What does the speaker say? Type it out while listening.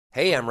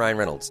Hey, I'm Ryan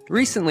Reynolds.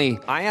 Recently,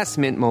 I asked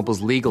Mint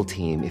Mobile's legal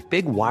team if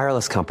big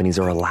wireless companies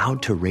are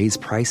allowed to raise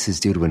prices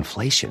due to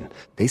inflation.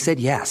 They said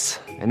yes.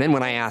 And then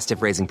when I asked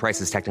if raising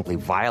prices technically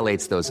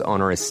violates those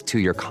onerous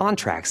two-year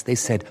contracts, they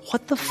said,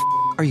 "What the f***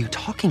 are you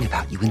talking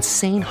about, you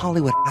insane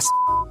Hollywood ass?"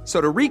 So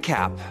to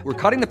recap, we're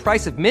cutting the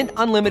price of Mint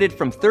Unlimited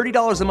from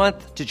 $30 a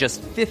month to just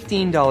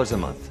 $15 a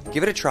month.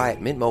 Give it a try at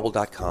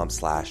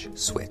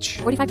mintmobile.com/switch.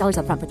 $45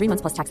 up front for 3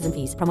 months plus taxes and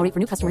fees. Promo rate for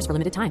new customers for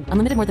limited time.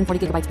 Unlimited more than 40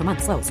 gigabytes per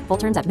month. Slows full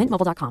terms at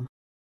mintmobile.com.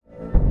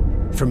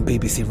 From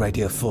BBC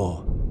Radio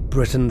 4,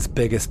 Britain's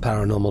biggest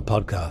paranormal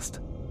podcast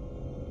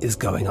is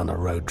going on a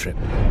road trip.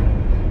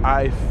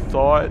 I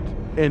thought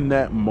in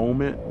that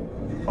moment,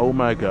 oh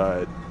my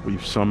God,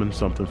 we've summoned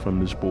something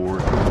from this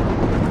board.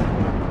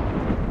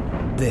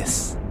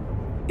 This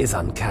is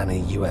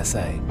Uncanny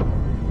USA.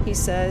 He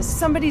says,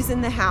 somebody's in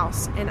the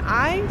house, and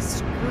I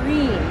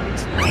screamed.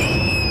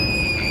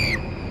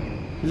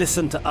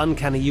 Listen to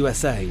Uncanny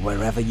USA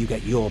wherever you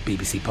get your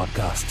BBC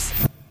podcasts,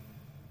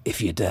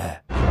 if you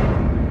dare.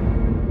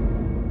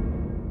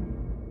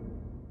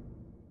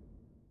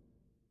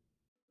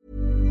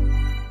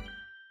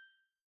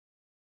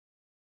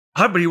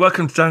 Hi everybody,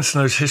 welcome to Dan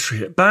Snow's History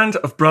Hit. Band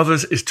of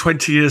Brothers is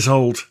 20 years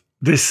old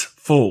this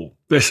fall,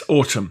 this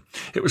autumn.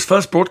 It was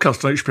first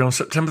broadcast on HBO on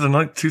September the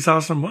 9th,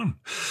 2001.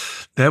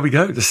 There we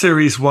go. The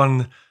series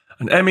won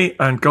an Emmy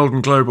and Golden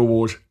Globe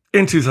Award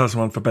in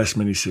 2001 for Best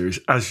Miniseries,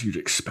 as you'd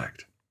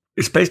expect.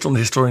 It's based on the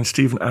historian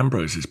Stephen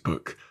Ambrose's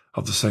book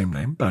of the same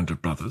name, Band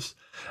of Brothers,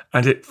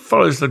 and it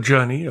follows the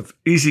journey of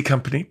Easy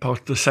Company,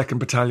 part of the 2nd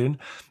Battalion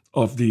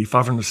of the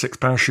 506th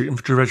Parachute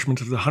Infantry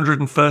Regiment of the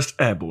 101st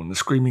Airborne, the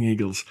Screaming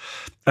Eagles,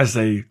 as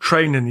they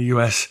train in the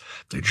US,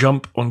 they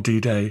jump on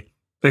D-Day,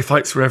 they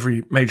fight through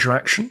every major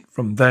action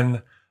from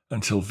then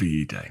until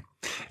VE Day.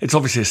 It's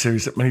obviously a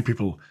series that many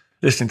people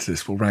listening to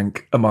this will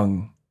rank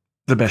among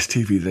the best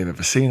TV they've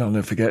ever seen. I'll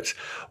never forget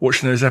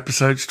watching those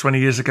episodes 20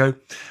 years ago,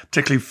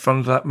 particularly fond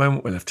of that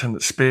moment where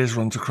Lieutenant Spears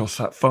runs across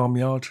that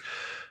farmyard,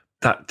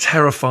 that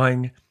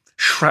terrifying,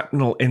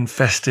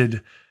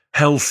 shrapnel-infested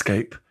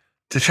hellscape,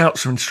 to shout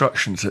some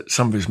instructions at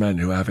some of his men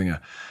who are having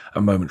a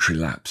momentary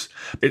lapse.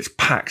 It's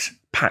packed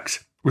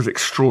with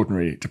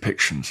extraordinary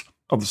depictions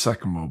of the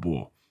Second World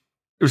War.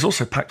 It was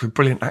also packed with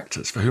brilliant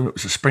actors for whom it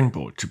was a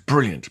springboard to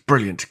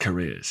brilliant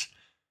careers.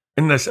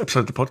 In this episode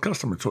of the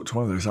podcast, I'm going to talk to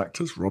one of those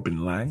actors,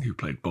 Robin Laing, who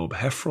played Bob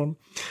Heffron,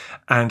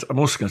 and I'm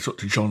also going to talk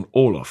to John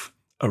Orloff,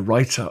 a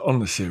writer on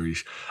the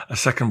series, a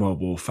Second World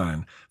War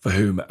fan, for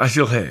whom, as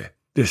you'll hear,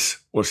 this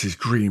was his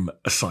dream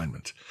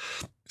assignment.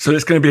 So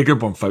it's going to be a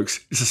good one,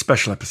 folks. It's a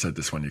special episode,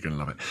 this one. You're going to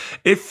love it.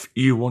 If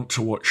you want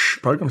to watch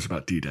programs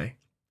about D-Day,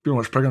 if you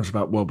want to watch programs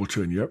about World War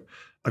II in Europe,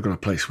 I've got a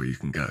place where you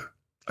can go.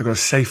 I've got a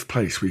safe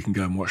place where you can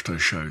go and watch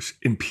those shows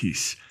in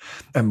peace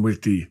and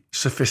with the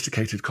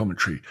sophisticated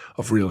commentary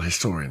of real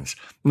historians,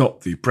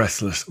 not the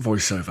breathless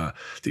voiceover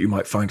that you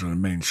might find on a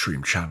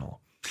mainstream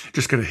channel.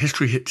 Just go to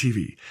History Hit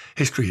TV.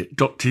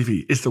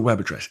 HistoryHit.tv is the web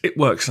address. It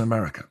works in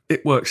America.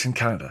 It works in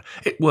Canada.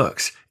 It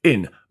works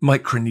in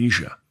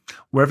Micronesia.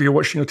 Wherever you're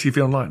watching your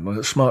TV online, on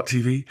a smart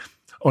TV,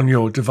 on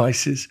your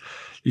devices,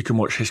 you can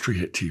watch History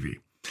Hit TV.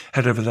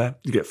 Head over there.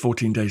 You get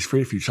 14 days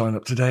free if you sign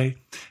up today.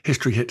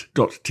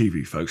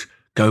 HistoryHit.tv, folks.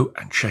 Go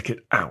and check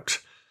it out.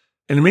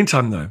 In the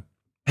meantime, though,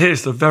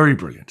 here's the very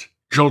brilliant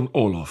John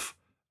Orloff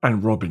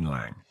and Robin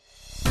Laing.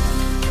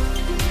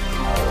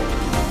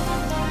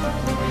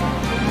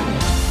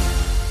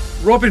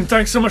 Robin,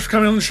 thanks so much for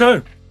coming on the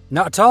show.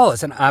 Not at all.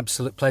 It's an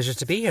absolute pleasure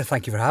to be here.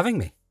 Thank you for having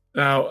me.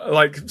 Now,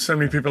 like so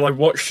many people, I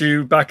watched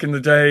you back in the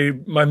day,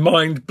 my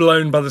mind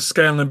blown by the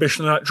scale and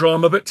ambition of that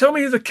drama. But tell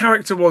me who the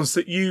character was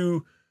that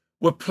you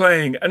were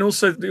playing and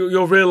also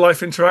your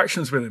real-life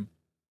interactions with him.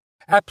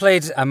 I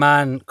played a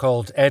man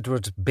called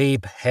Edward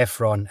Babe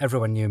Heffron.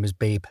 Everyone knew him as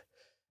Babe,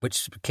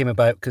 which came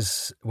about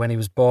because when he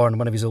was born,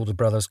 one of his older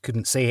brothers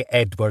couldn't say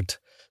Edward,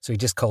 so he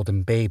just called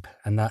him Babe,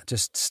 and that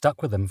just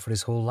stuck with him for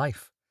his whole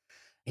life.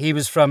 He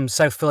was from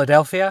South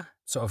Philadelphia,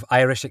 sort of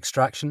Irish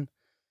extraction.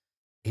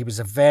 He was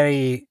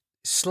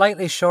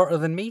slightly shorter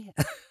than me.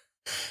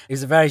 He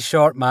was a very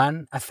short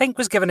man. I think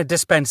was given a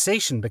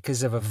dispensation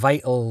because of a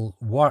vital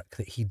work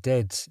that he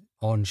did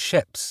on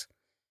ships.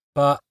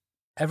 But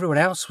everyone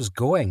else was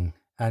going,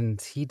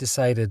 and he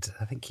decided,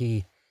 I think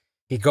he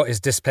got his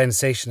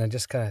dispensation and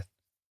just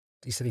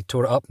he said he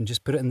tore it up and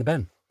just put it in the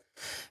bin.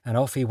 And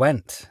off he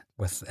went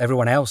with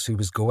everyone else who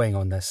was going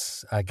on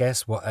this, I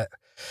guess, what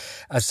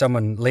as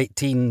someone late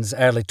teens,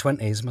 early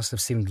 20s must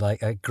have seemed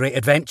like a great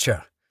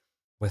adventure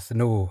with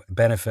no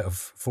benefit of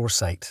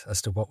foresight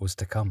as to what was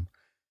to come.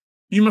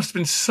 You must have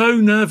been so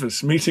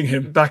nervous meeting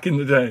him back in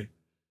the day.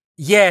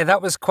 Yeah,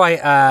 that was quite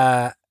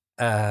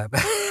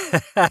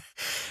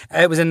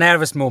it was a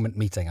nervous moment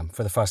meeting him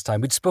for the first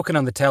time. We'd spoken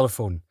on the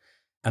telephone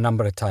a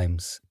number of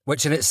times,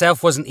 which in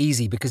itself wasn't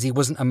easy because he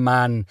wasn't a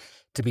man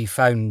to be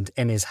found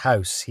in his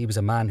house. He was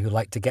a man who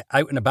liked to get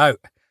out and about.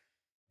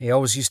 He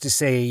always used to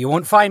say, "You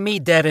won't find me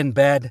dead in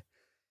bed."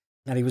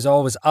 And he was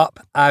always up,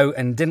 out,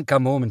 and didn't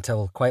come home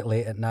until quite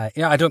late at night.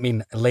 I don't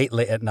mean late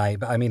at night,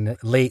 but I mean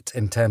late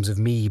in terms of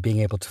me being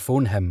able to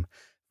phone him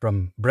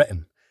from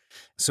Britain.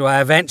 So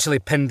I eventually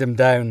pinned him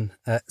down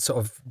at sort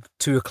of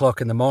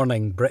 2:00 in the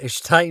morning British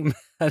time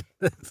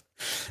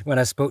when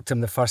I spoke to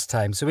him the first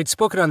time. So we'd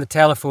spoken on the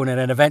telephone, and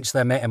then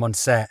eventually I met him on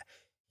set.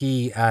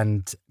 He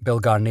and Bill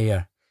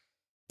Garnier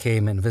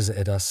came and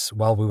visited us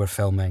while we were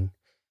filming.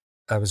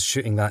 I was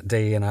shooting that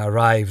day and I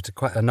arrived.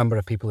 Quite a number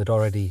of people had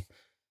already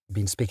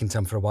been speaking to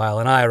him for a while,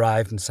 and I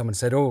arrived and someone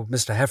said, "Oh,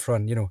 Mr.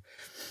 Heffron,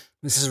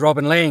 this is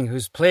Robin Laing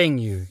who's playing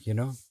you,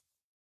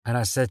 And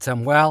I said to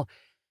him, "Well,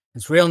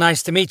 it's real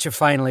nice to meet you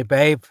finally,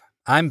 Babe.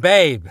 I'm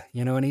Babe,"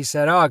 and he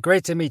said, "Oh,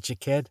 great to meet you,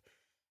 kid.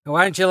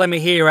 Why don't you let me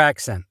hear your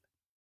accent?"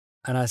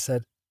 And I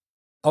said,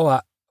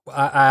 "Oh,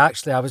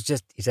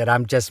 he said,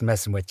 "I'm just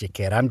messing with you,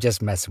 kid. I'm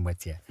just messing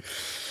with you."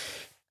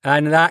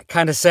 And that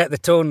kind of set the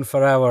tone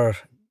for our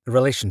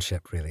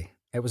relationship, really.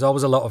 It was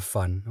always a lot of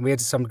fun. We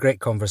had some great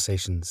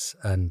conversations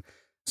and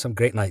some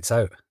great nights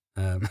out.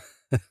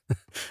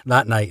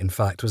 That night, in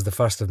fact, was the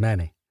first of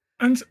many.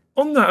 And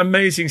on that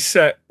amazing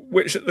set,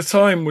 which at the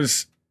time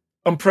was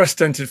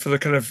unprecedented for the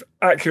kind of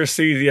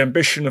accuracy, the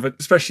ambition of it,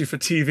 especially for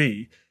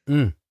TV,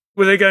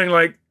 were they going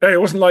like, "Hey,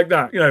 it wasn't like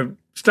that,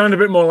 stand a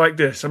bit more like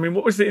this"? I mean,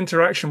 what was the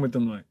interaction with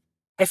them like?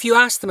 If you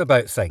ask them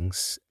about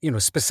things,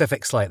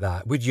 specifics like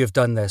that, would you have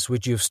done this?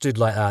 Would you have stood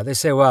like that? They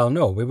say, "Well,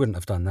 no, we wouldn't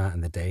have done that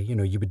in the day.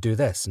 You would do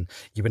this and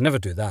you would never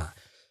do that."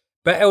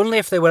 But only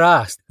if they were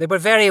asked. They were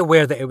very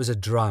aware that it was a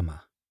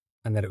drama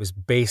and that it was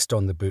based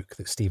on the book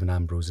that Stephen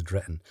Ambrose had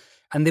written.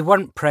 And they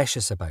weren't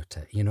precious about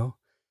it,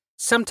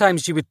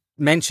 Sometimes you would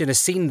mention a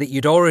scene that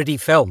you'd already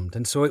filmed,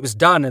 and so it was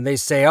done, and they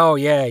say, "Oh,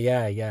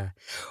 yeah.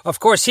 Of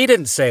course, he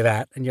didn't say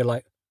that." And you're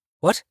like,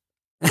 "What?"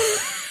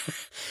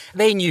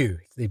 They knew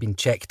they'd been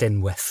checked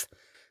in with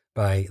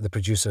by the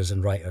producers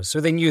and writers, so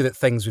they knew that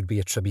things would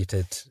be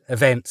attributed,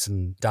 events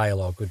and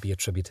dialogue would be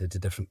attributed to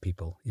different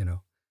people,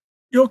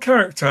 Your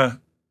character,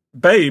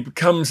 Babe,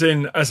 comes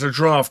in as a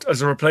draft,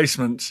 as a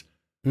replacement.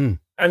 And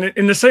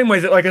in the same way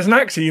that, like, as an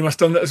actor, you must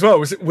have done that as well.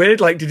 Was it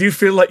weird? Like, did you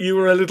feel like you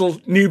were a little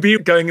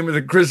newbie going in with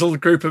a grizzled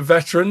group of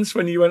veterans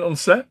when you went on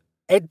set?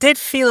 It did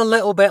feel a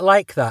little bit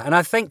like that. And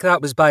I think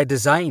that was by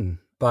design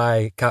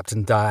by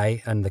Captain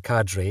Dye and the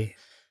cadre.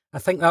 I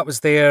think that was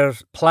their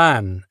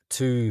plan,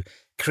 to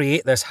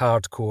create this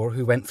hardcore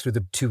who went through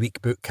the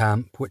 2-week boot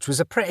camp, which was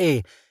a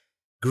pretty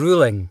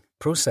grueling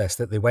process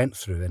that they went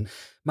through. And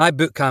my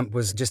boot camp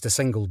was just a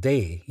single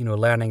day,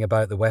 learning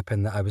about the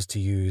weapon that I was to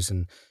use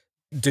and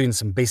doing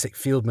some basic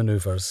field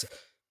manoeuvres.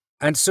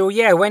 And so,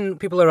 yeah, when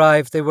people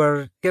arrived, they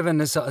were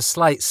given a sort of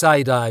slight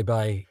side eye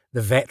by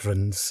the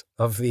veterans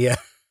of the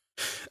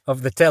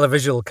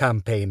televisual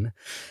campaign.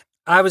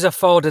 I was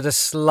afforded a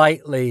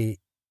slightly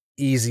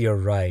easier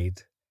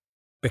ride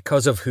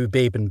because of who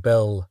Babe and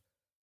Bill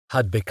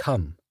had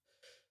become.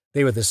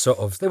 They were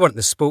they weren't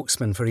the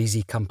spokesman for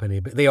Easy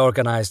Company, but they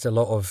organised a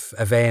lot of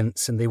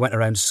events and they went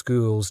around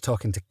schools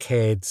talking to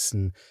kids,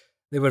 and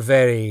they were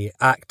very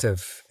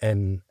active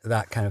in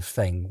that kind of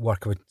thing,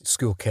 working with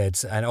school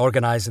kids and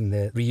organising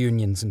the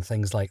reunions and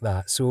things like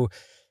that. So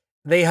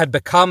they had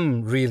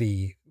become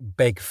really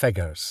big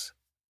figures.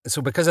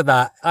 So because of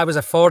that, I was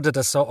afforded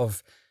a sort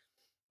of,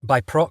 by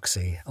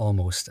proxy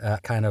almost, a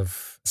kind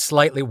of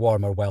slightly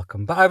warmer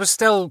welcome. But I was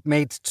still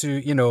made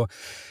to,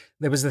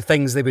 there was the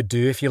things they would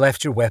do. If you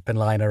left your weapon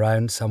lying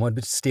around, someone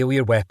would steal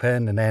your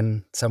weapon, and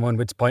then someone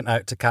would point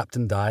out to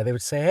Captain Dye. They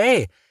would say,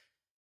 "Hey,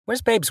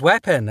 where's Babe's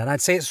weapon?" And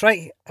I'd say, "It's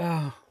right."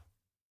 And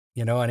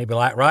he'd be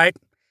like, "Right,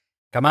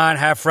 come on,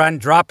 Heffron,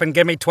 drop and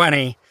give me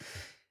 20.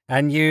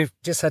 And you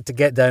just had to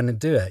get down and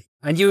do it.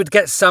 And you would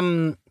get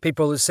some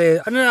people who say,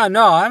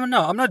 no, I'm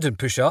not doing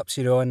push-ups,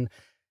 and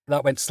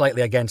that went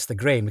slightly against the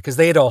grain because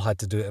they'd all had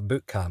to do it at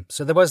boot camp.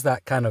 So there was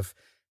that kind of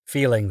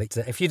feeling that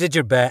if you did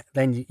your bit,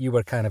 then you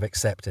were kind of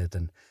accepted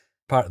and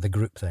part of the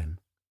group then.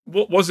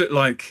 What was it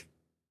like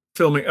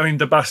filming? I mean,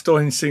 the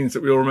Bastogne scenes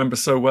that we all remember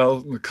so well,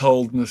 the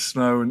cold and the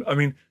snow. And I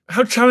mean,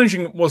 how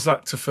challenging was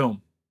that to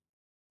film?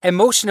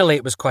 Emotionally,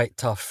 it was quite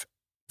tough.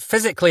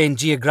 Physically and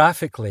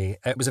geographically,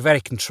 it was a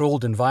very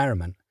controlled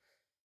environment.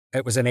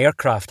 It was an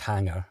aircraft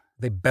hangar.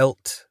 They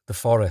built the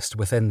forest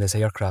within this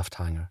aircraft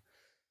hangar.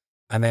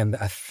 And then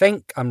I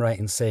think I'm right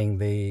in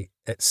saying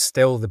it's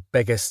still the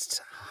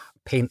biggest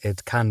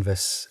painted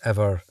canvas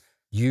ever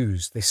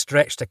used. They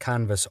stretched a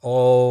canvas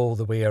all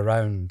the way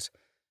around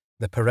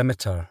the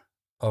perimeter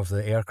of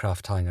the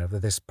aircraft hangar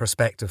with this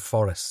perspective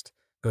forest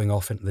going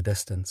off into the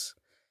distance.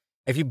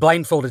 If you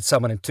blindfolded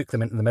someone and took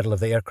them into the middle of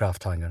the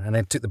aircraft hangar and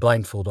then took the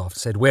blindfold off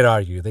and said, "Where are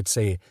you?" they'd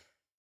say,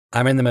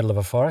 "I'm in the middle of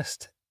a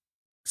forest,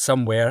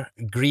 somewhere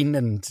green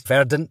and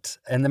verdant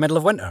in the middle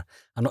of winter.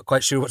 I'm not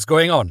quite sure what's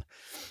going on."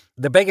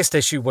 The biggest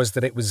issue was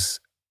that it was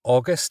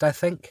August, I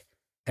think.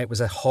 It was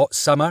a hot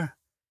summer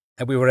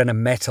and we were in a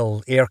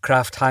metal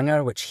aircraft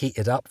hangar which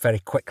heated up very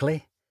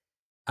quickly.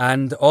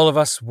 And all of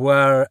us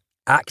were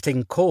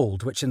acting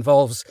cold, which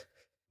involves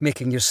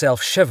making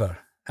yourself shiver.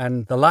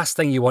 And the last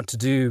thing you want to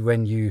do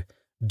when you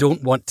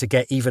don't want to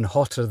get even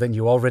hotter than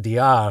you already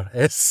are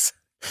is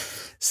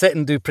sit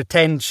and do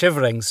pretend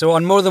shivering. So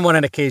on more than one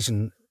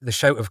occasion, the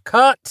shout of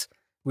 "cut"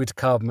 would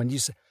come and you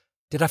say,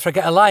 did I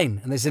forget a line?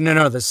 And they said,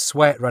 no, there's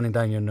sweat running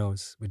down your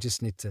nose. We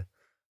just need to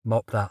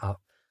mop that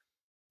up.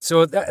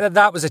 So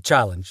that was a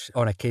challenge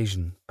on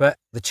occasion. But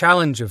the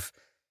challenge of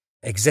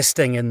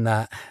existing in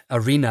that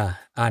arena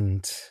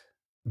and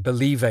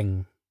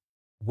believing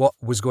what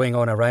was going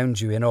on around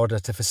you in order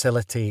to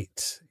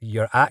facilitate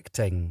your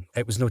acting,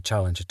 it was no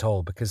challenge at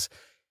all because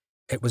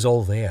it was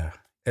all there.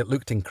 It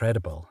looked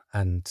incredible.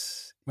 And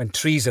when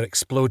trees are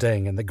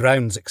exploding and the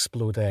ground's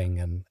exploding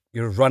and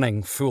you're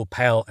running full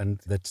pelt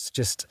and it's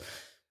just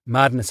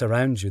madness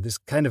around you, there's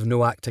kind of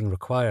no acting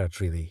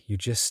required, really. You're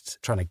just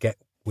trying to get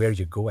where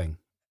you're going.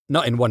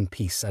 Not in one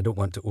piece. I don't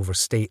want to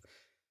overstate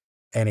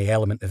any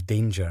element of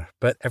danger,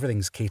 but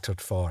everything's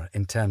catered for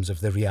in terms of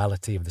the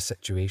reality of the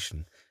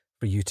situation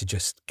for you to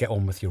just get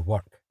on with your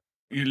work.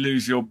 You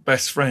lose your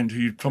best friend who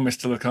you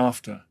promised to look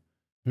after.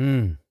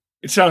 Mm.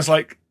 It sounds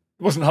like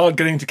it wasn't hard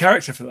getting into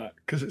character for that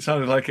because it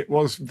sounded like it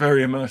was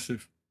very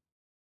immersive.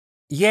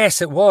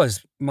 Yes, it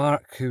was.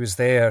 Mark, who was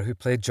there, who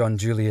played John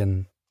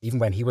Julian, even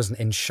when he wasn't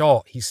in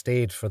shot, he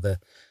stayed for the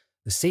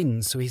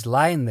scene. So he's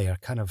lying there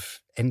kind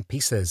of in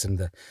pieces and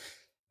the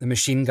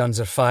machine guns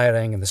are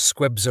firing and the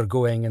squibs are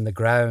going in the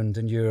ground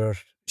and you're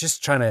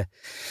just trying to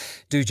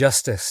do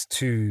justice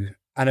to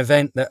an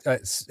event that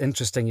it's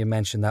interesting you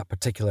mentioned that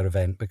particular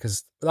event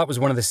because that was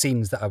one of the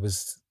scenes that I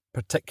was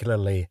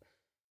particularly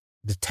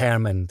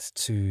determined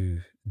to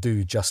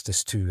do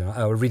justice to.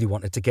 I really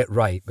wanted to get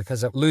right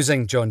because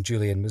losing John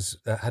Julian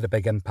had a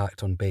big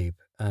impact on Babe.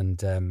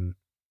 And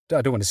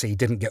I don't want to say he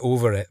didn't get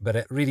over it, but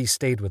it really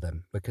stayed with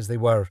him because they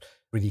were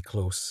really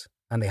close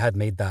and they had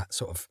made that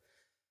sort of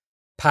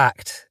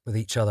pact with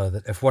each other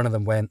that if one of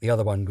them went, the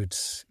other one would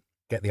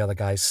get the other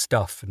guy's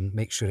stuff and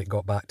make sure it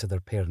got back to their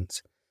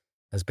parents.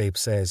 As Babe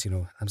says,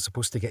 I'm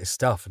supposed to get his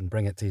stuff and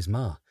bring it to his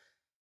ma.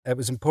 It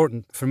was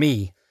important for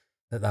me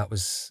that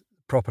was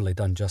properly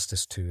done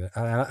justice to.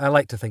 I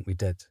like to think we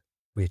did.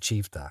 We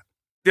achieved that.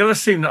 The other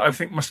scene that I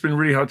think must have been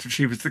really hard to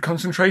achieve is the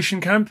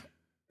concentration camp.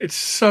 It's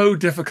so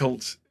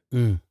difficult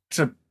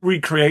to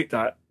recreate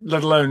that,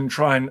 let alone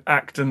try and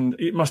act, and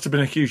it must have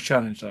been a huge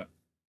challenge, that.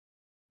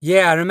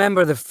 Yeah, I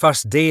remember the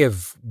first day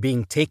of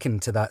being taken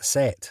to that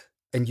set,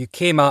 and you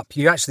came up,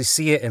 you actually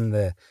see it in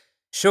the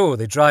show,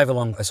 they drive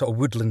along a sort of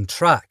woodland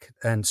track,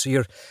 and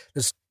so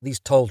there's these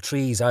tall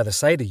trees either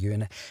side of you,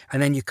 and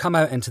then you come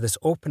out into this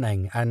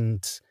opening,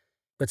 and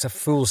it's a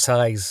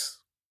full-size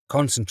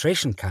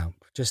concentration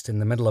camp just in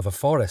the middle of a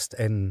forest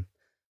in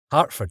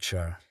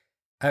Hertfordshire.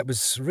 It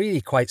was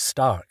really quite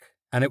stark,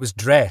 and it was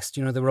dressed,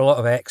 there were a lot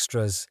of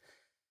extras.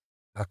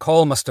 A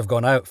call must have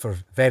gone out for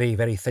very,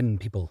 very thin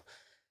people.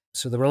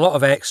 So there were a lot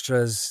of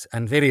extras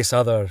and various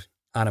other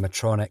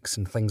animatronics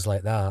and things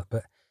like that,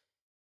 but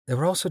there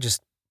were also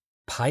just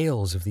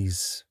piles of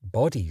these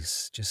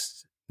bodies,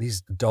 just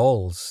these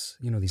dolls,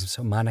 these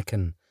sort of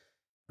mannequin,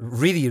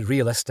 really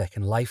realistic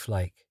and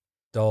lifelike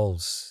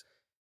dolls,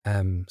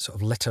 sort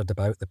of littered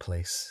about the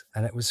place.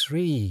 And it was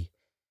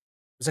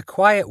a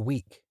quiet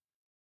week.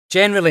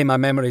 Generally, my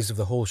memories of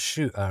the whole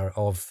shoot are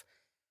of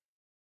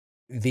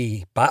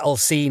the battle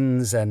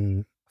scenes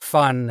and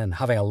fun and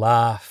having a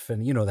laugh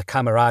and, the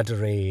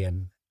camaraderie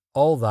and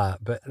all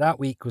that. But that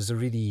week was a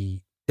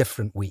really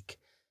different week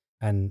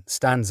and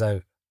stands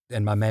out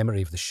in my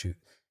memory of the shoot.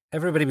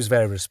 Everybody was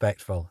very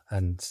respectful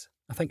and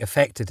I think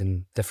affected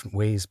in different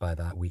ways by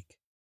that week.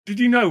 Did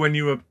you know when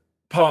you were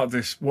part of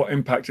this what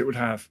impact it would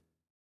have?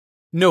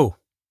 No.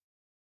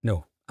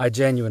 I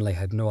genuinely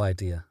had no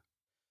idea.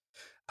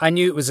 I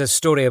knew it was a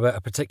story about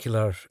a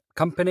particular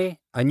company.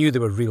 I knew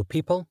there were real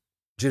people.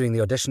 During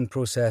the audition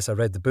process, I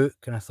read the book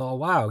and I thought,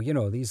 wow,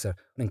 these are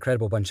an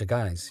incredible bunch of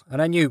guys.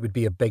 And I knew it would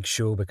be a big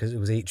show because it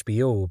was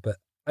HBO, but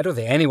I don't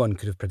think anyone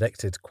could have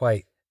predicted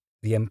quite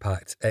the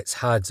impact it's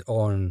had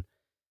on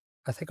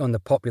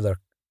the popular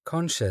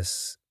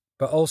conscious,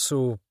 but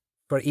also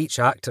for each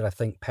actor, I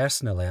think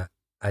personally,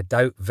 I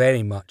doubt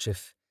very much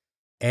if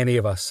any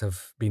of us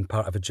have been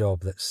part of a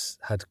job that's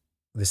had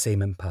the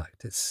same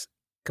impact. It's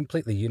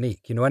completely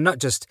unique, and not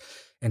just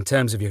in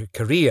terms of your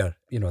career,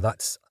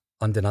 that's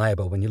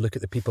undeniable when you look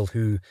at the people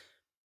who,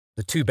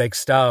 the two big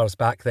stars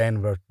back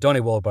then were Donnie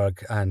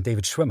Wahlberg and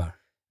David Schwimmer.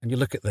 And you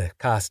look at the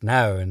cast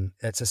now and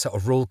it's a sort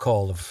of roll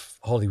call of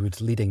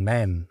Hollywood's leading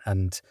men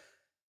and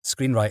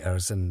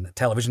screenwriters and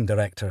television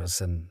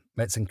directors, and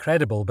it's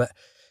incredible. But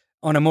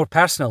on a more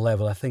personal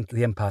level, I think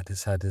the impact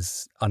it's had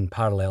is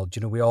unparalleled.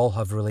 We all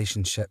have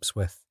relationships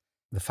with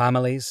the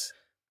families.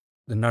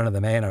 None of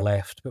the men are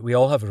left, but we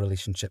all have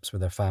relationships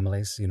with their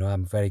families.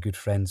 I'm very good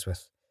friends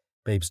with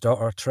Babe's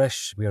daughter,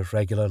 Trish. We are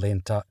regularly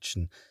in touch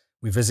and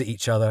we visit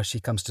each other. She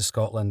comes to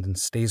Scotland and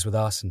stays with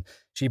us and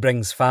she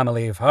brings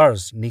family of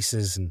hers,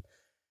 nieces, and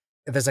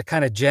there's a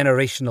kind of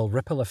generational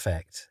ripple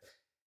effect.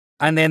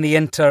 And then the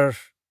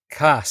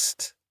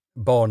inter-cast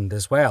bond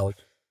as well.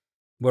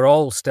 We're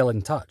all still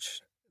in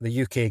touch.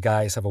 The UK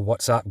guys have a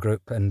WhatsApp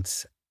group and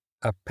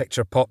a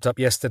picture popped up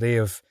yesterday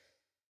of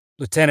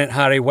Lieutenant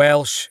Harry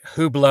Welsh,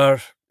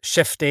 Hoobler,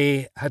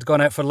 Shifty had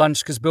gone out for lunch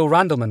because Bill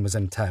Randleman was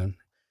in town.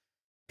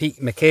 Pete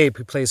McCabe,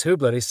 who plays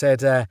Hoobler, he said,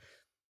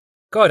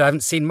 God, I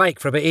haven't seen Mike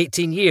for about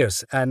 18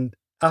 years. And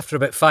after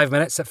about 5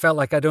 minutes, it felt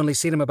like I'd only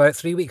seen him about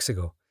 3 weeks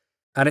ago.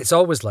 And it's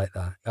always like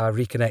that. I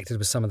reconnected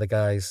with some of the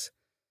guys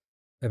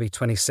maybe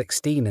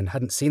 2016 and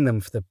hadn't seen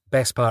them for the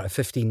best part of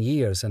 15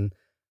 years. And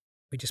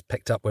we just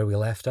picked up where we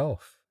left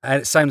off.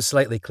 And it sounds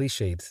slightly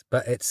cliched,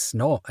 but it's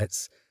not.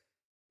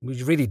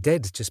 We really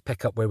did just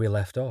pick up where we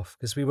left off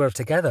because we were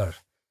together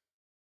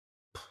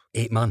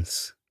 8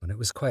 months. And it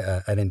was quite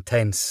an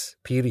intense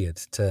period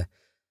to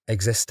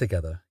exist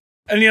together.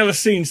 Any other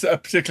scenes that are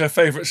particular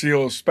favourites of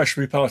yours,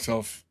 especially part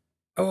of?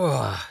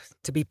 Oh,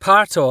 to be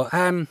part of...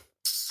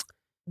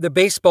 The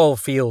baseball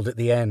field at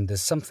the end,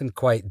 there's something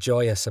quite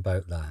joyous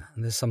about that.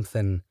 And there's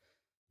something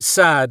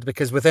sad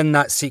because within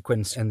that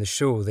sequence in the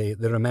show, they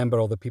remember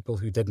all the people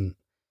who didn't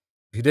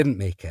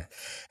make it.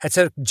 It's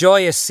a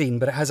joyous scene,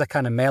 but it has a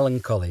kind of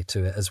melancholy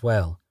to it as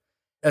well.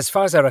 As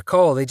far as I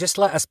recall, they just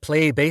let us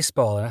play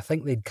baseball, and I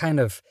think they'd kind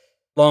of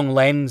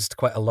long-lensed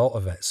quite a lot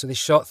of it. So they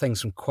shot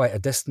things from quite a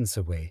distance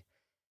away.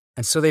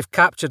 And so they've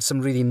captured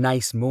some really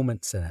nice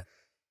moments in it.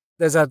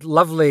 There's a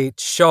lovely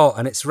shot,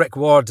 and it's Rick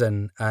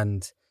Warden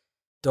and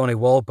Donnie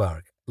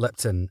Wahlberg,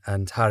 Lipton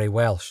and Harry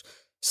Welsh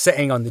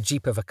sitting on the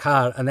jeep of a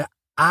car, and they're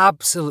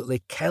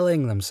absolutely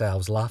killing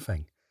themselves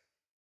laughing.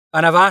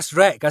 And I've asked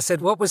Rick, I said,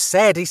 what was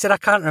said? He said, I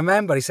can't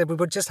remember. He said, we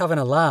were just having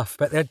a laugh.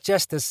 But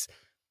there's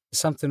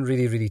something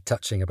really, really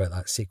touching about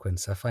that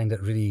sequence. I find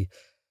it really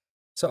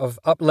sort of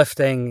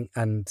uplifting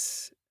and,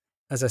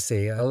 as I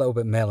say, a little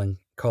bit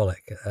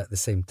melancholic at the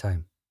same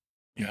time.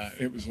 Yeah,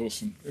 it was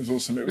awesome.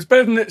 It was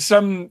better than its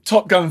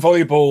Top Gun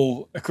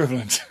volleyball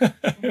equivalent.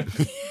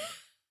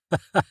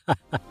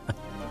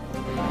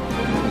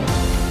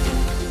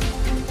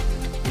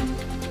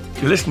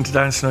 You're listening to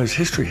Dan Snow's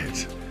History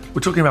Hit.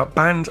 We're talking about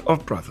Band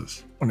of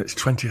Brothers on its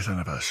 20th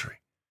anniversary.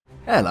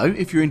 Hello,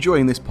 if you're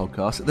enjoying this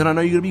podcast, then I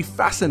know you're going to be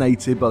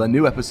fascinated by the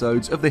new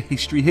episodes of the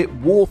History Hit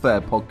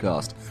Warfare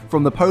podcast,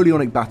 from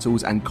Napoleonic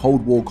battles and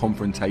Cold War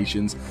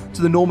confrontations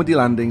to the Normandy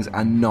landings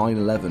and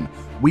 9/11.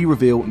 We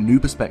reveal new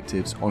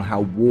perspectives on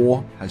how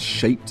war has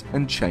shaped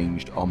and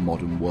changed our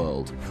modern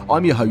world.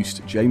 I'm your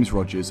host, James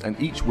Rogers,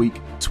 and each week,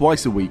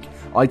 twice a week,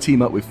 I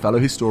team up with fellow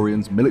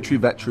historians, military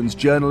veterans,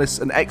 journalists,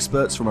 and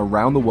experts from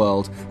around the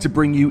world to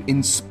bring you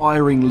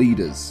inspiring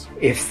leaders.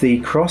 If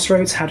the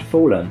crossroads had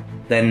fallen,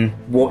 then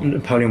what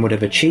Napoleon would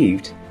have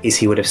achieved is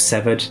he would have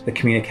severed the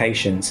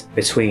communications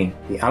between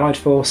the Allied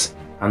force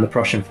and the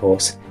Prussian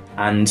force,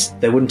 and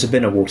there wouldn't have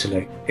been a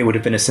Waterloo. It would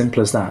have been as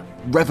simple as that.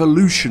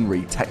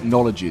 Revolutionary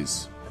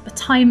technologies. At the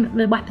time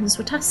the weapons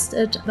were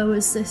tested, there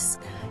was this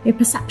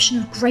perception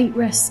of great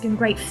risk and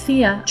great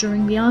fear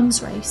during the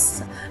arms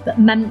race that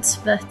meant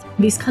that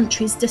these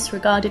countries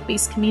disregarded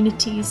these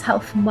communities'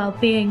 health and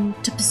well-being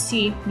to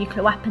pursue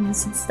nuclear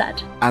weapons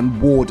instead.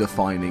 And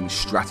war-defining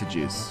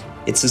strategies.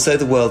 It's as though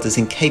the world is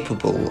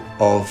incapable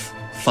of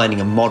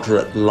finding a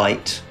moderate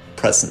light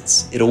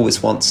presence. It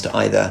always wants to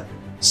either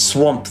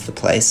swamp the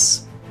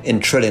place in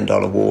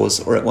trillion-dollar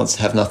wars, or it wants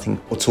to have nothing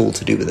at all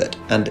to do with it.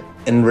 And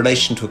in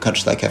relation to a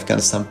country like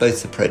Afghanistan,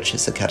 both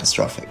approaches are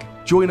catastrophic.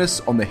 Join us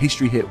on the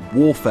History Hit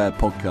Warfare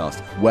podcast,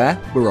 where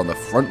we're on the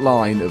front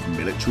line of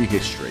military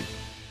history.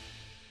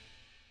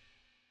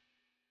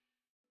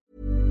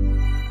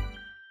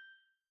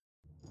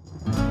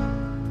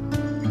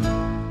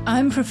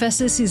 I'm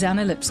Professor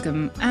Susanna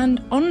Lipscomb,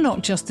 and on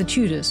Not Just the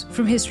Tudors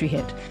from History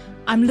Hit,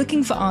 I'm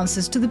looking for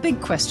answers to the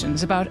big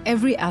questions about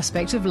every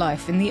aspect of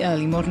life in the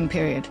early modern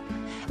period.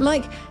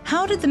 Like,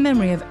 how did the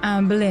memory of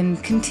Anne Boleyn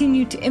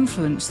continue to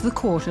influence the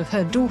court of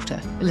her daughter,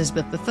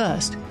 Elizabeth I?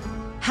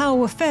 How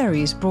were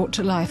fairies brought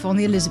to life on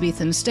the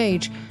Elizabethan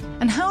stage?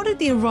 And how did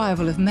the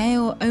arrival of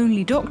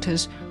male-only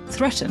doctors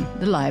threaten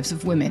the lives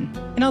of women?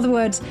 In other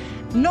words,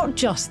 not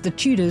just the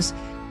Tudors,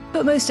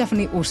 but most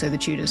definitely also the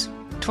Tudors.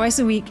 Twice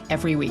a week,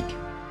 every week.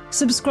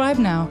 Subscribe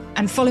now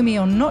and follow me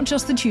on Not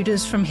Just the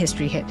Tudors from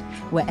History Hit,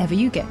 wherever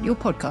you get your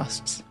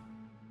podcasts.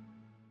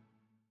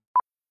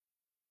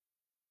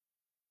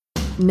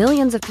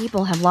 Millions of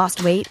people have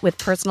lost weight with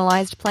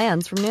personalized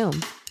plans from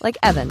Noom. Like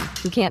Evan,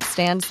 who can't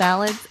stand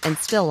salads and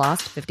still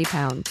lost 50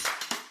 pounds.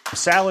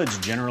 Salads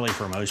generally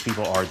for most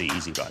people are the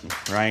easy button,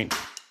 right?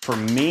 For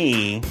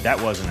me,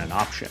 that wasn't an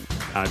option.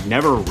 I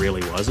never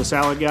really was a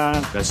salad guy.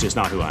 That's just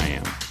not who I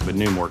am. But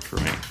Noom worked for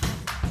me.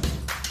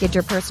 Get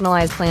your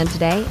personalized plan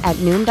today at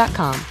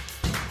Noom.com.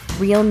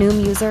 Real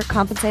Noom user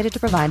compensated to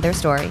provide their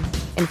story.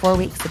 In 4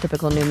 weeks, the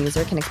typical Noom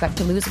user can expect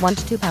to lose 1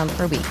 to 2 pounds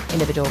per week.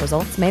 Individual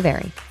results may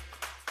vary.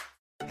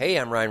 Hey,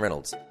 I'm Ryan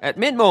Reynolds. At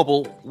Mint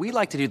Mobile, we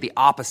like to do the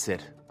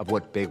opposite of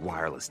what Big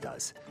Wireless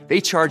does.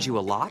 They charge you a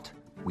lot,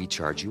 we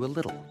charge you a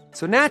little.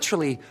 So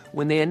naturally,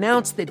 when they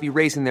announced they'd be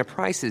raising their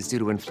prices due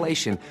to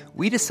inflation,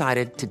 we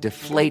decided to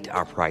deflate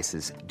our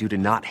prices due to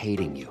not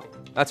hating you.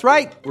 That's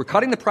right. We're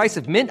cutting the price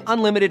of Mint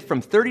Unlimited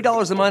from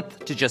 $30 a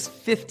month to just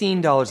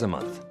 $15 a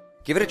month.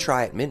 Give it a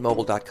try at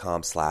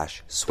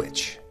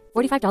mintmobile.com/switch.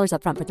 $45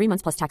 up front for 3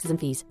 months plus taxes and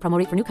fees. Promo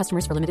rate for new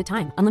customers for limited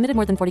time. Unlimited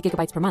more than 40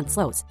 gigabytes per month.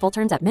 Slows full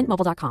terms at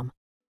mintmobile.com.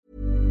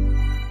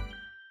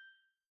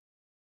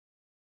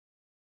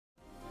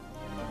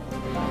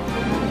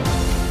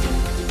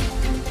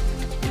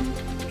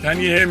 Can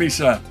you hear me,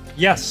 sir?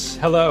 Yes,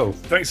 hello.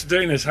 Thanks for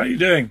doing this. How are you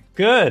doing?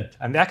 Good.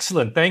 I'm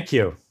excellent, thank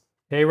you.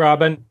 Hey,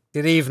 Robin.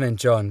 Good evening,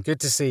 John. Good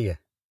to see you.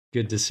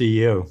 Good to see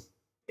you.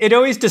 It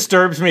always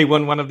disturbs me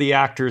when one of the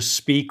actors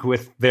speak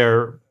with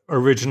their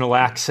original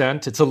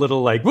accent. It's a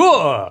little like,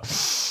 whoa!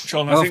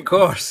 John, I think, of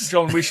course.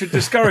 John, we should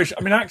discourage...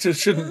 I mean, actors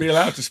shouldn't be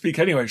allowed to speak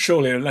anyway,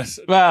 surely, unless...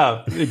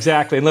 Well,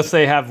 exactly, unless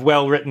they have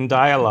well-written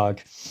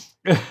dialogue.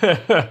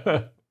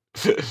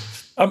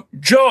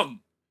 John,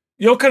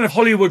 you're kind of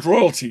Hollywood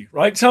royalty,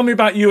 right? Tell me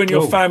about you and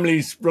your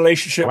family's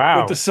relationship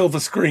with the silver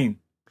screen.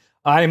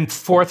 I'm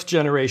fourth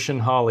generation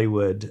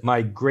Hollywood.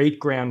 My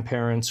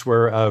great-grandparents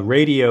were a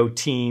radio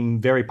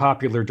team very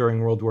popular during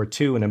World War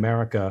II in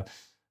America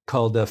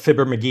called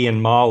Fibber, McGee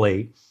and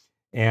Molly.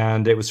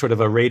 And it was sort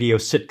of a radio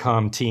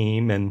sitcom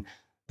team. And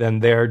then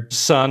their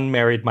son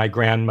married my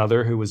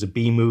grandmother, who was a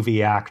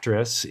B-movie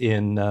actress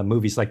in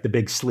movies like The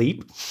Big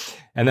Sleep.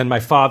 And then my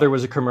father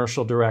was a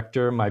commercial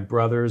director. My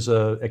brother's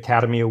a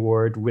Academy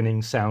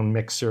Award-winning sound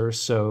mixer.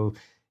 So,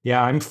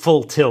 yeah, I'm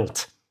full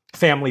tilt.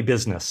 Family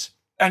business.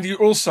 And you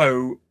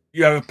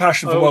have a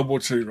passion for World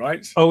War II,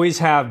 right? Always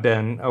have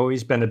been.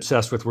 Always been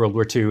obsessed with World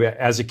War II.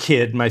 As a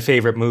kid, my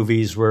favorite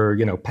movies were,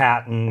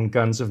 Patton,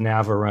 Guns of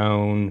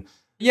Navarone.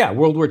 Yeah,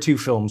 World War II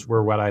films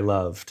were what I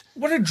loved.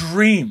 What a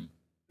dream.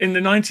 In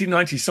the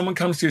 1990s, someone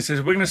comes to you and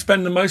says, we're going to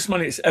spend the most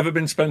money it's ever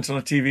been spent on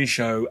a TV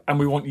show, and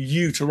we want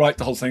you to write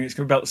the whole thing. It's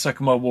going to be about the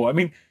Second World War. I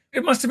mean,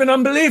 it must have been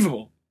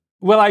unbelievable.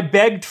 Well, I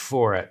begged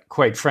for it,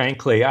 quite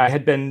frankly. I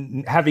had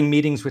been having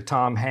meetings with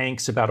Tom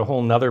Hanks about a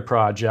whole nother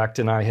project,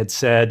 and I had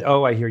said,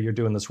 I hear you're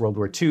doing this World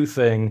War II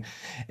thing.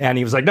 And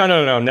he was like,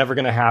 no, never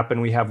going to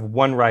happen. We have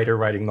one writer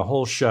writing the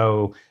whole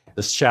show,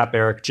 this chap,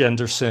 Eric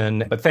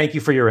Jenderson, but thank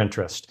you for your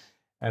interest.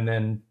 And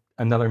then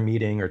another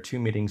meeting or two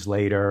meetings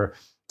later,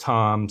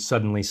 Tom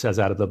suddenly says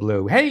out of the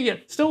blue, hey, you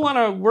still want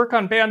to work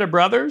on Band of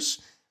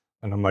Brothers?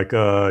 And I'm like,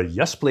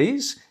 yes,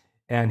 please.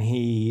 And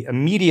he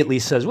immediately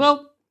says,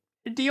 well,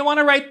 do you want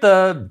to write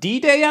the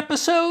D-Day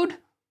episode?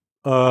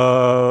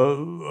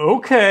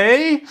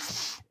 Okay.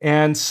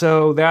 And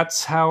so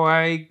that's how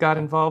I got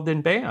involved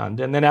in Band.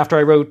 And then after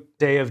I wrote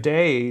Day of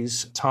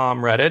Days,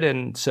 Tom read it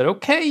and said,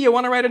 okay, you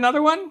want to write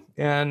another one?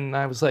 And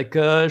I was like,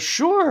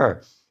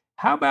 sure.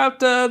 How about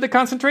the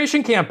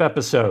concentration camp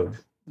episode?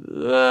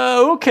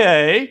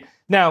 Okay.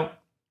 Now,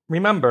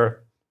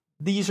 remember,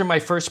 these are my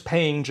first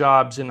paying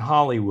jobs in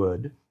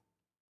Hollywood.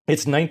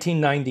 It's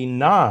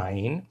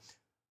 1999,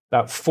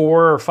 about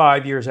 4 or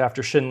 5 years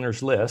after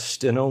Schindler's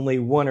List, and only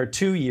 1 or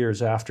 2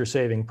 years after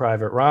Saving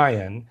Private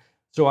Ryan.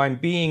 So I'm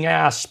being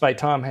asked by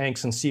Tom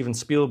Hanks and Steven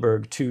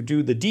Spielberg to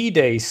do the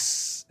D-Day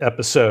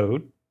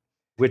episode,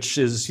 which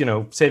is,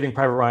 Saving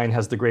Private Ryan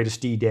has the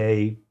greatest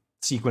D-Day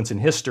sequence in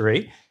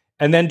history,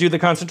 and then do the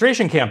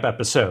concentration camp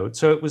episode.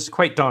 So it was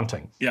quite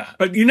daunting. Yeah,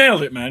 but you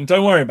nailed it, man.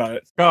 Don't worry about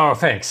it. Oh,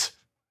 thanks.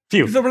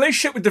 Phew. The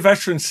relationship with the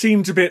veterans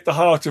seemed to be at the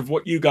heart of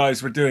what you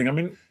guys were doing. I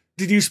mean,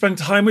 did you spend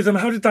time with them?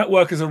 How did that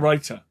work as a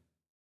writer?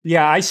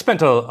 Yeah, I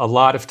spent a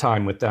lot of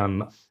time with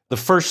them. The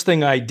first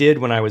thing I did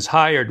when I was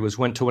hired was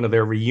went to one of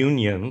their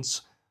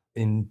reunions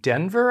in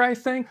Denver, I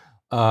think,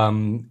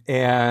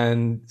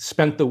 and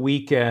spent the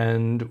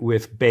weekend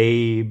with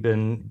Babe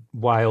and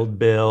Wild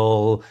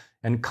Bill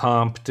and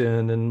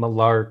Compton and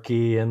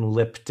Malarkey and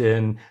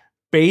Lipton,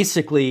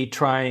 basically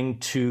trying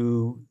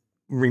to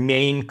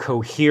remain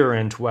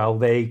coherent while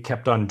they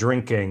kept on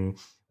drinking.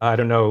 I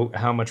don't know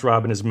how much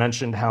Robin has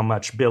mentioned how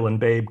much Bill and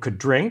Babe could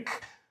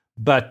drink,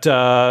 but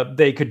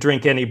they could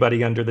drink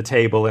anybody under the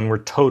table and were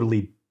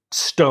totally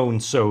stone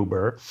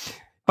sober.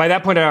 By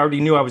that point, I already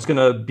knew I was going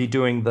to be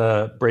doing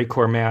the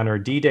Breakcore Manor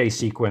D-Day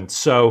sequence.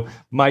 So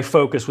my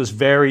focus was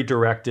very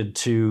directed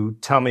to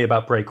tell me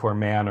about Breakcore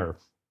Manor.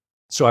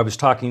 So I was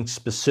talking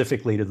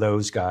specifically to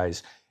those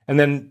guys. And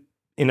then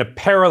in a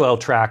parallel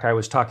track, I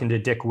was talking to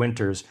Dick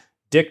Winters.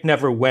 Dick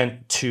never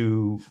went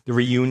to the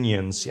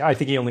reunions. I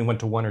think he only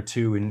went to 1 or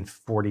 2 in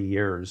 40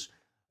 years.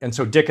 And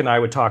so Dick and I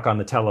would talk on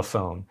the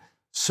telephone.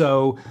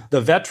 So the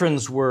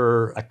veterans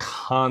were a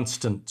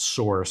constant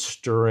source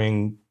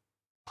during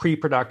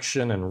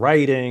pre-production and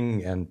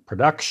writing and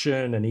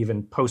production and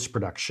even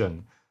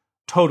post-production.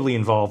 Totally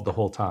involved the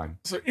whole time.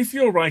 So if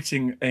you're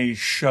writing a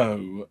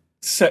show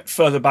set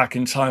further back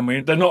in time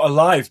when they're not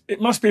alive, it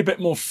must be a bit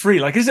more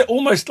free. Like, is it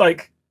almost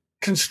like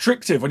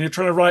constrictive when you're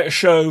trying to write a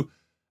show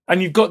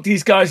and you've got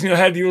these guys in your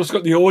head, you've also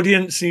got the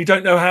audience, and you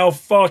don't know how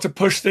far to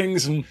push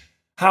things and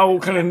how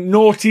kind of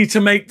naughty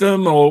to make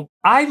them? Or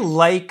I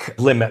like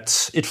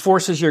limits. It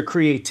forces your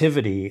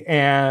creativity.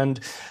 And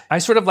I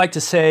sort of like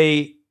to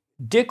say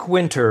Dick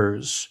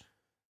Winters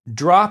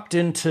dropped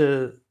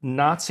into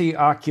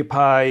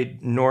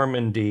Nazi-occupied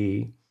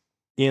Normandy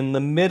in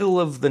the middle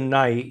of the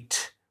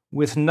night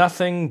with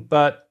nothing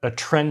but a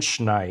trench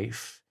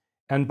knife,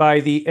 and by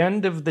the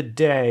end of the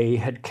day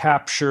had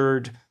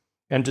captured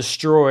and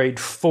destroyed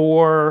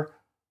 4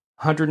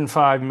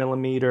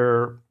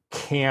 105mm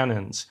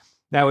cannons.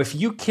 Now, if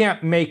you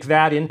can't make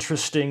that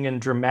interesting and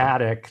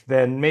dramatic,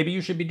 then maybe you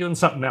should be doing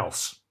something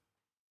else.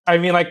 I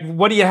mean, like,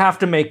 what do you have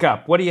to make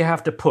up? What do you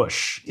have to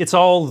push? It's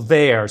all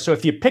there. So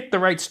if you pick the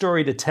right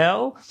story to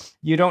tell,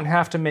 you don't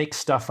have to make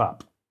stuff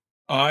up.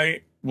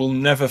 I will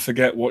never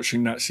forget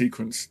watching that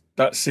sequence,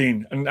 that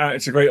scene. And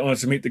it's a great honor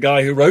to meet the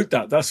guy who wrote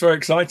that. That's very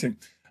exciting.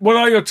 What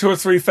are your 2 or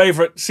 3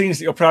 favorite scenes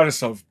that you're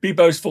proudest of? Be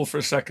boastful for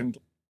a second.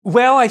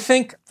 Well, I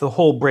think the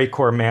whole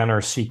Breakour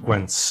Manor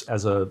sequence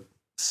as a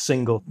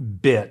single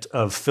bit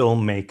of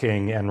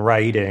filmmaking and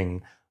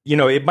writing, you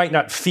know, it might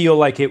not feel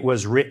like it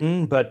was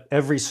written, but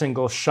every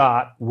single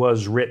shot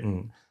was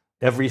written.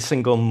 Every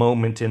single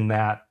moment in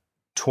that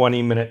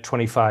 20-minute,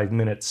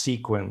 25-minute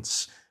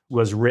sequence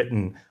was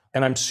written.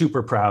 And I'm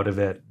super proud of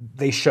it.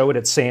 They show it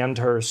at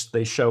Sandhurst.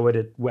 They show it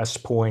at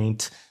West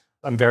Point.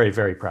 I'm very,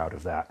 very proud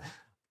of that.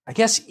 I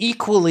guess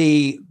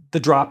equally the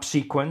drop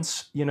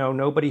sequence, you know,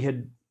 nobody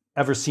had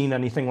ever seen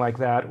anything like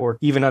that or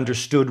even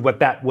understood what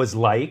that was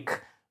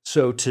like.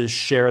 So to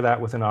share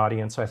that with an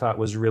audience, I thought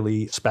was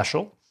really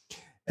special.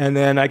 And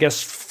then I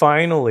guess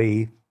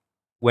finally,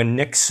 when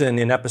Nixon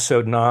in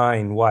episode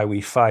 9, Why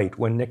We Fight,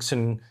 when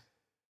Nixon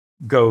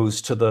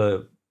goes to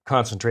the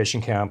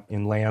concentration camp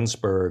in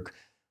Landsberg,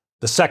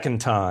 the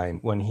second time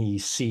when he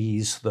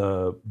sees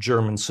the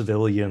German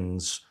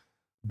civilians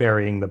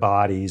burying the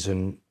bodies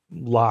and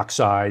locks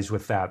eyes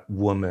with that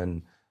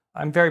woman,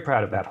 I'm very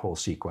proud of that whole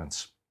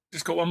sequence.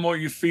 Just got one more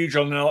for you,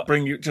 John, and I'll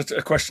bring you just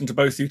a question to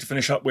both of you to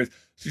finish up with.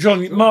 So,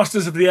 John,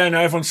 Masters of the Air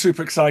now, everyone's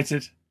super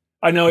excited.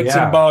 I know it's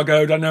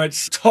embargoed. I know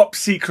it's top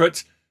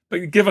secret,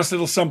 but give us a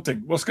little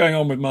something. What's going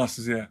on with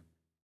Masters of the Air?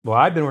 Well,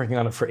 I've been working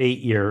on it for 8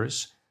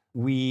 years.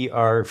 We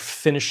are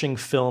finishing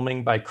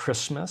filming by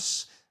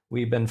Christmas.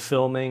 We've been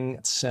filming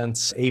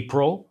since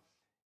April,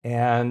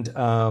 and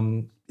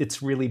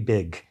it's really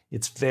big.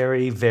 It's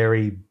very,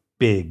 very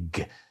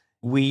big.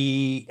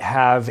 We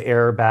have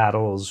air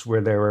battles where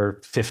there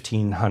are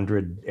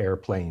 1,500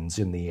 airplanes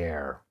in the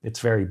air. It's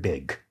very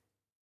big.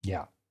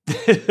 Yeah.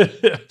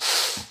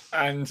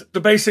 And the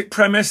basic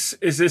premise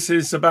is this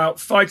is about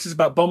fighters,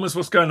 about bombers.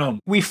 What's going on?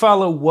 We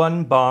follow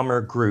one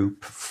bomber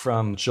group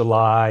from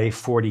July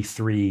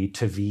 43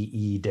 to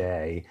VE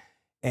Day.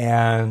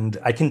 And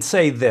I can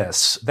say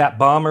this, that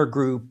bomber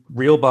group,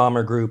 real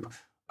bomber group,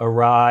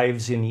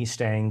 arrives in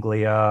East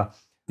Anglia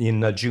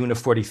in June of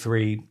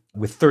 43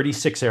 with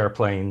 36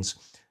 airplanes,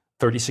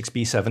 36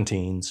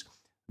 B-17s,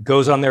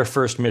 goes on their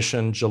first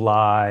mission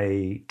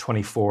July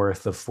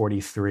 24th of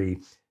 43.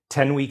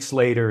 10 weeks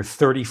later,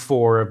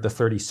 34 of the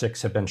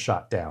 36 have been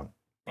shot down.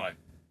 Right.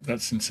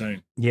 That's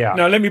insane. Yeah.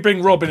 Now, let me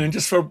bring Robin in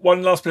just for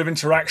one last bit of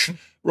interaction.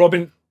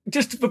 Robin,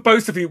 just for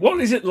both of you, what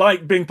is it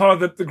like being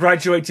part of the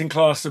graduating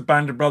class of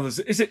Band of Brothers?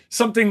 Is it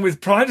something with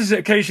pride? Is it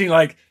occasionally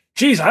like,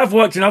 geez, I've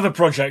worked in other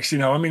projects, you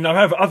know? I mean, I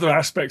have other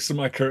aspects of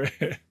my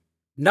career.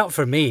 Not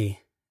for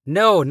me.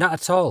 No, not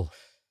at all.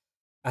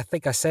 I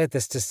think I said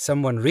this to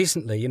someone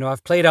recently. You know,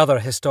 I've played other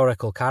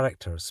historical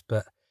characters,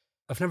 but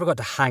I've never got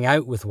to hang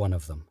out with one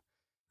of them.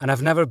 And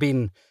I've never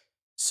been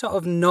sort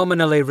of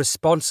nominally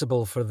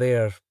responsible for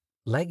their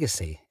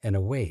legacy in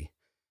a way,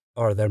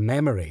 or their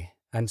memory.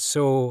 And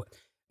so,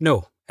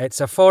 no,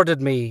 it's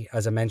afforded me,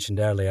 as I mentioned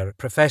earlier,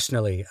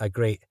 professionally, a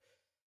great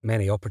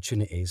many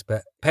opportunities.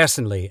 But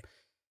personally,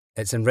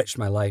 it's enriched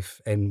my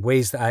life in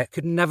ways that I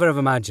could never have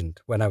imagined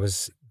when I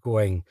was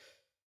going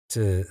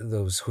to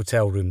those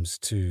hotel rooms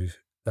to,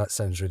 that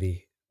sounds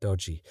really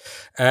dodgy,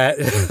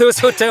 those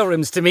hotel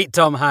rooms to meet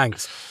Tom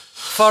Hanks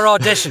for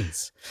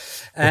auditions.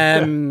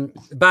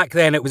 Back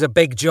then it was a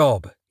big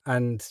job,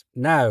 and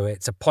now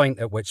it's a point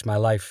at which my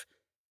life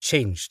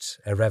changed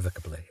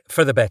irrevocably,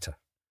 for the better.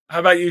 How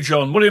about you,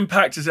 John? What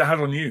impact has it had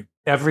on you?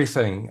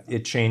 Everything.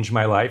 It changed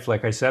my life.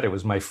 Like I said, it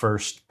was my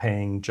first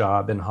paying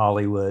job in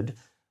Hollywood.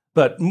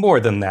 But more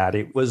than that,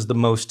 it was the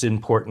most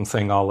important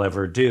thing I'll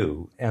ever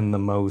do, and the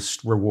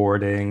most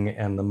rewarding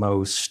and the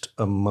most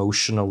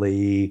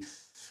emotionally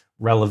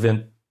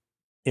relevant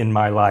in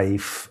my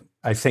life.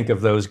 I think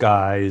of those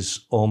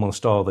guys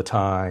almost all the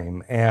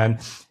time. And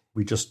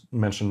we just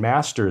mentioned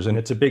Masters, and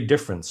it's a big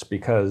difference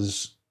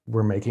because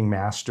we're making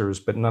Masters,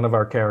 but none of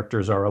our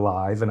characters are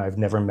alive, and I've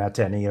never met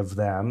any of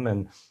them.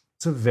 And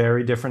it's a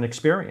very different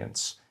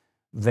experience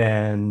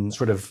than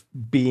sort of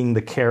being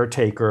the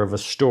caretaker of a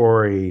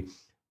story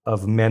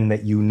of men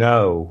that you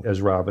know,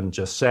 as Robin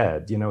just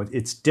said. You know,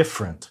 it's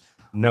different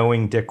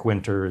knowing Dick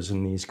Winters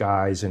and these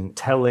guys and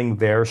telling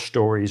their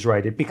stories,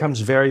 right? It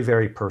becomes very,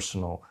 very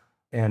personal.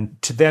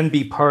 And to then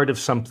be part of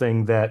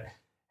something that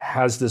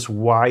has this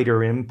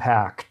wider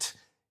impact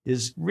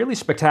is really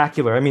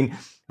spectacular. I mean,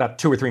 about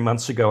 2 or 3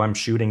 months ago, I'm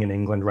shooting in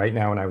England right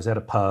now, and I was at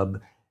a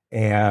pub,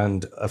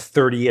 and a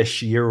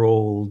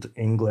 30-ish-year-old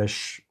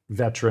English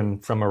veteran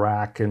from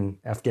Iraq and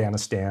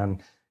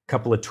Afghanistan, a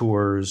couple of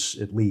tours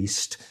at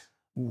least,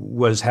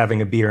 was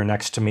having a beer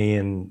next to me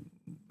and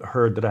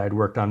heard that I had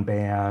worked on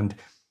Band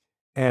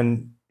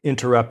and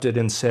interrupted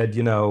and said,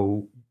 you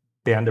know,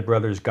 Band of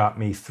Brothers got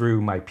me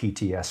through my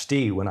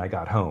PTSD when I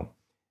got home.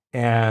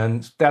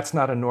 And that's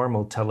not a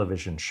normal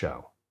television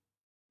show.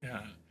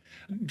 Yeah.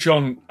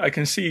 John, I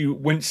can see you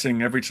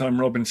wincing every time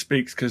Robin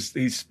speaks because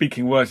he's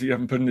speaking words that you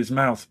haven't put in his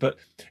mouth. But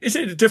is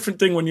it a different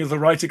thing when you're the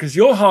writer? Because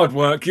your hard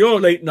work, your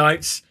late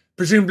nights,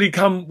 presumably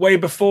come way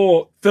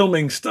before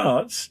filming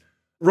starts.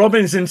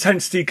 Robin's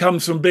intensity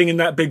comes from being in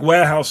that big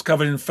warehouse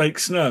covered in fake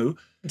snow.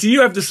 Do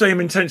you have the same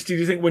intensity, do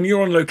you think, when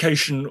you're on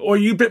location? Or are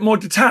you a bit more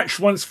detached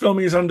once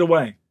filming is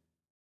underway?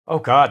 Oh,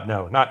 God,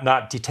 no,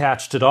 not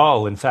detached at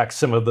all. In fact,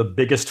 some of the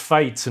biggest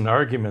fights and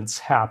arguments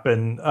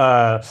happen.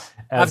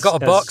 I've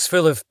got a box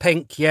full of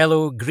pink,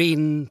 yellow,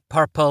 green,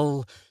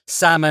 purple,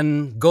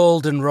 salmon,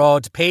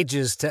 goldenrod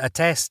pages to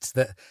attest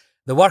that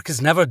the work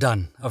is never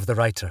done of the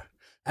writer.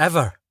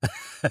 Ever.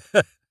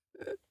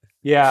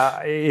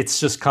 Yeah, it's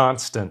just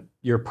constant.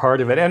 You're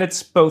part of it. And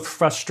it's both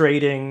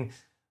frustrating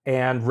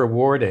and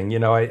rewarding. You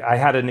know, I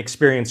had an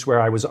experience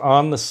where I was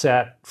on the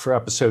set for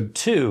episode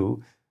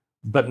 2,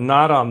 but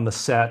not on the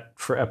set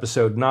for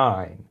episode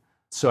 9.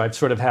 So I've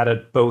sort of had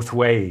it both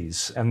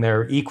ways, and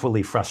they're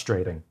equally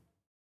frustrating.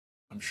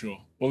 I'm sure.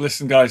 Well,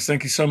 listen, guys,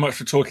 thank you so much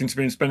for talking to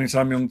me and spending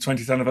time on the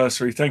 20th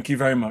anniversary. Thank you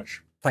very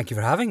much. Thank you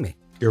for having me.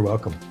 You're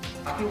welcome.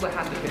 I feel the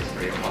hand of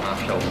history upon our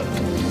shoulders.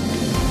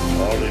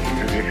 All this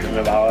tradition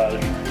of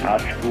ours, our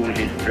school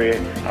history,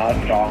 our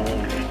songs,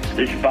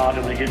 this part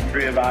of the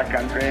history of our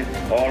country,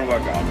 all were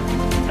gone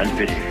and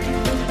finished.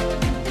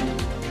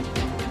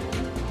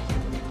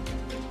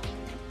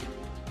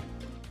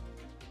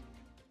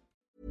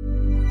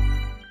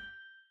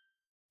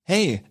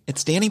 Hey,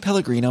 it's Danny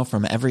Pellegrino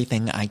from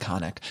Everything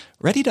Iconic.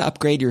 Ready to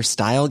upgrade your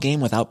style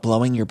game without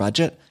blowing your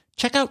budget?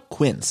 Check out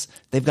Quince.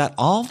 They've got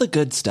all the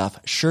good stuff,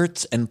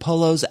 shirts and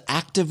polos,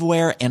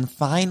 activewear, and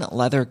fine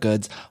leather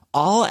goods,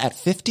 all at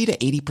 50 to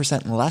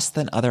 80% less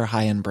than other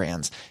high-end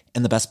brands.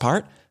 And the best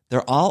part?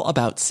 They're all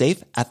about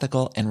safe,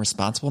 ethical, and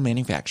responsible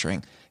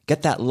manufacturing.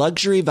 Get that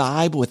luxury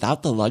vibe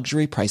without the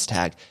luxury price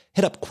tag.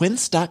 Hit up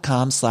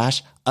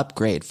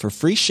quince.com/upgrade for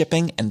free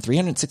shipping and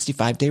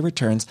 365-day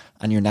returns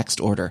on your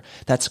next order.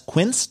 That's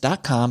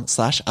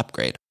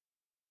quince.com/upgrade.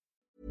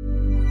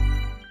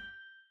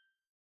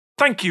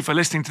 Thank you for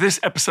listening to this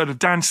episode of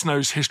Dan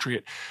Snow's History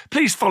Hit.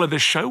 Please follow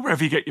this show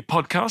wherever you get your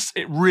podcasts.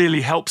 It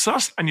really helps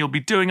us, and you'll be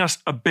doing us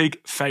a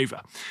big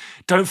favour.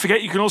 Don't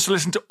forget, you can also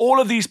listen to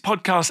all of these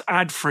podcasts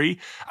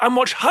ad-free and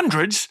watch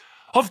hundreds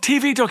of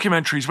TV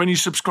documentaries when you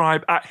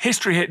subscribe at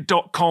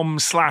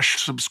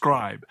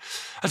historyhit.com/subscribe.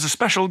 As a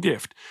special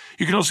gift,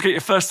 you can also get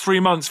your first 3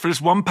 months for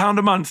just £1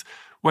 a month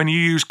when you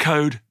use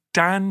code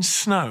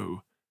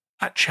DANSNOW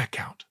at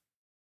checkout.